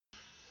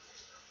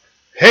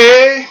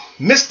Hey,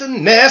 Mr.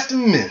 Nasty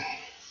Man.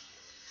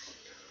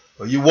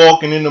 Are you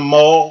walking in the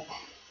mall,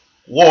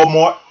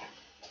 Walmart,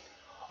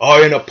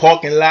 or in a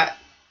parking lot?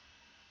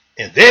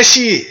 And there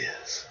she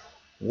is,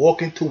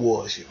 walking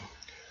towards you.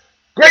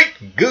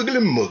 Great googly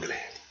muggly.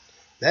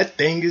 That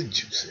thing is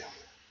juicy.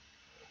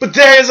 But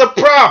there is a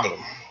problem.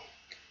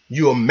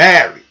 You are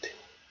married,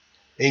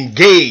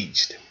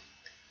 engaged,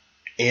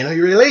 in a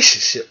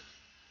relationship.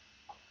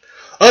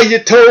 Or you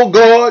told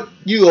God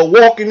you are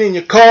walking in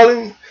your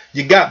calling,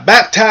 you got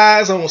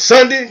baptized on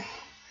Sunday,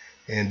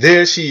 and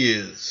there she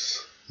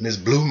is, Miss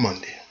Blue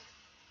Monday.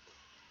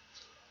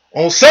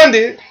 On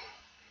Sunday,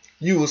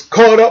 you was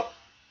caught up,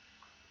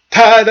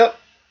 tied up,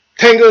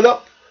 tangled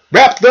up,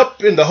 wrapped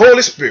up in the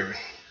Holy Spirit.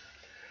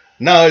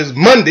 Now it's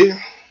Monday.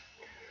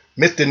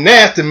 Mr.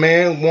 Nasty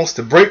Man wants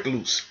to break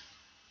loose.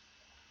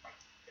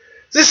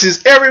 This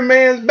is every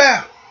man's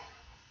battle.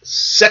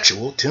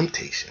 Sexual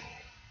temptation.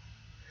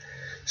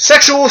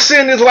 Sexual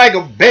sin is like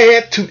a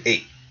bad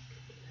toothache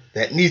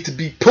that needs to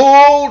be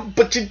pulled,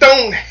 but you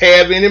don't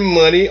have any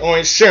money or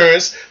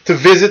insurance to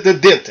visit the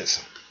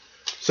dentist.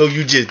 So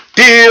you just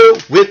deal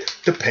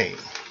with the pain.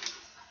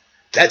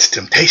 That's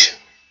temptation.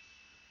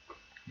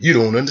 You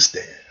don't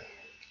understand.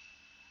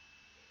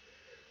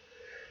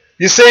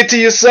 You say to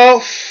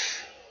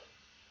yourself,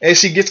 as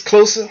she gets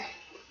closer,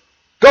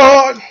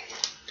 God,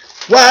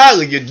 why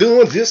are you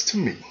doing this to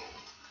me?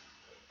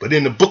 But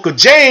in the book of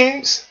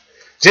James,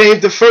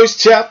 the first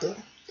chapter,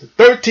 the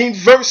 13th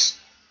verse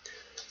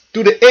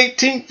through the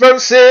 18th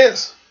verse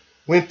says,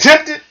 when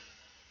tempted,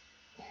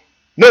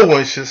 no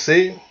one should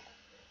say,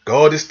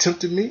 God is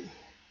tempting me.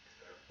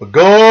 But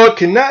God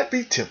cannot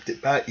be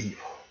tempted by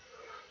evil,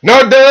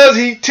 nor does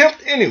he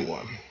tempt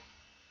anyone.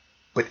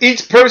 But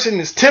each person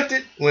is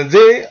tempted when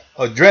they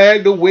are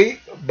dragged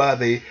away by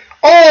their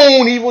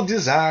own evil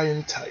desire and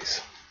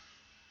entice.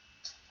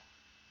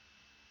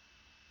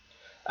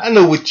 I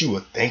know what you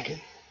are thinking.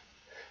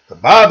 The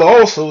Bible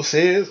also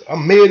says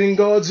I'm made in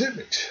God's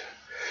image.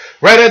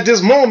 Right at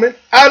this moment,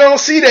 I don't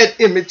see that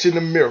image in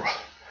the mirror.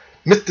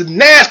 Mr.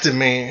 Nasty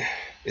Man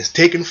is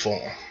taking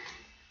form.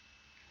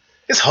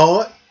 It's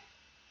hard.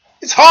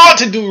 It's hard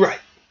to do right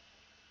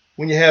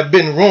when you have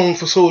been wrong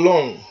for so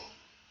long.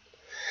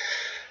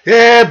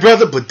 Yeah,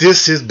 brother, but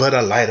this is but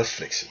a light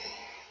affliction.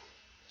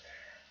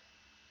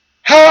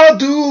 How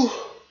do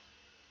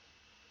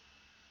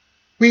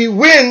we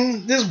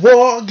win this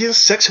war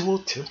against sexual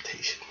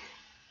temptation?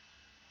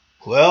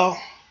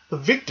 Well, the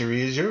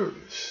victory is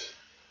yours.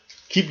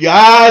 Keep your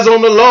eyes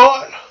on the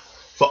Lord,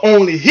 for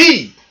only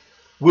he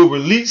will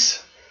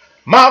release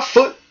my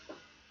foot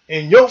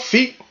and your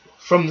feet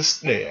from the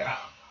snare.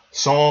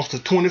 Psalms the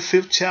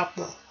 25th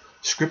chapter,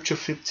 scripture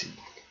 15.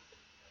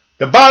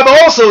 The Bible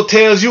also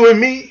tells you and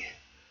me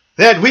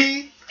that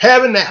we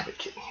have an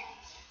advocate,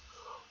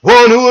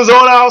 one who is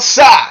on our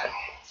side.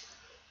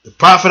 The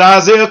prophet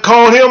Isaiah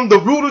called him the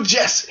root of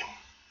Jesse.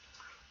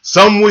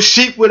 Some were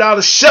sheep without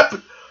a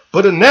shepherd,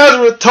 but a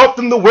Nazareth taught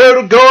them the word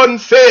of God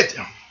and fed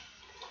them.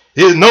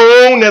 It is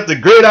known that the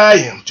great I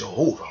am,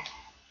 Jehovah,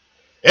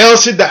 El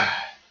Shaddai,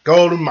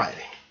 God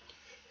Almighty,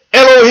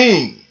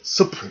 Elohim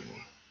Supreme.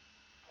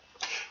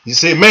 You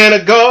say, man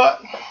of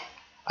God,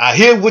 I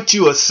hear what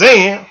you are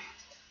saying.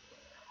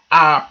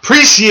 I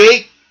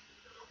appreciate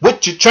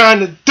what you're trying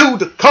to do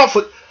to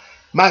comfort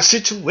my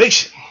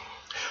situation.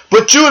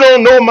 But you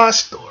don't know my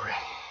story.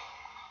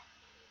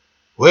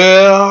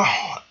 Well,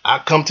 I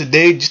come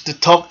today just to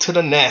talk to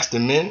the nasty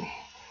men.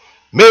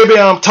 Maybe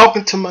I'm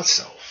talking to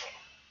myself.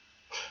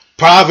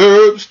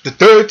 Proverbs, the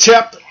 3rd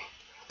chapter,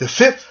 the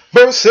 5th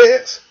verse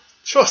says,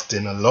 trust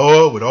in the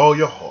Lord with all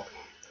your heart,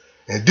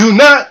 and do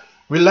not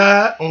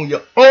rely on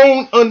your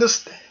own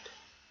understanding.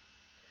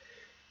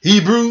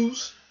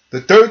 Hebrews, the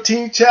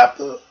 13th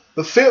chapter,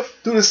 the 5th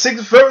through the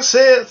 6th verse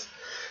says,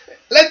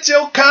 let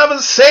your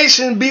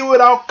conversation be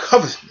without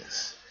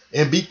covetousness,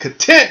 and be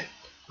content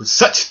with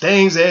such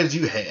things as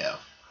you have.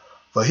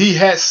 For he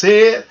has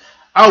said,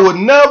 I will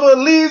never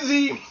leave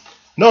thee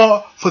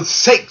nor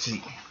forsake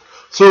thee,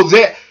 so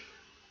that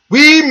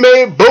we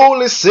may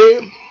boldly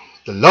say,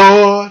 the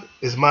Lord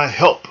is my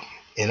help,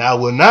 and I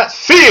will not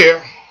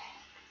fear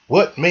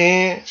what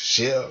man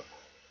shall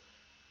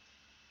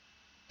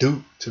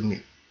do to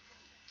me.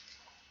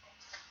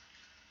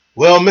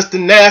 Well,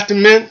 Mr. Nasty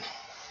Man,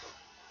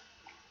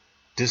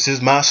 this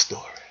is my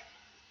story.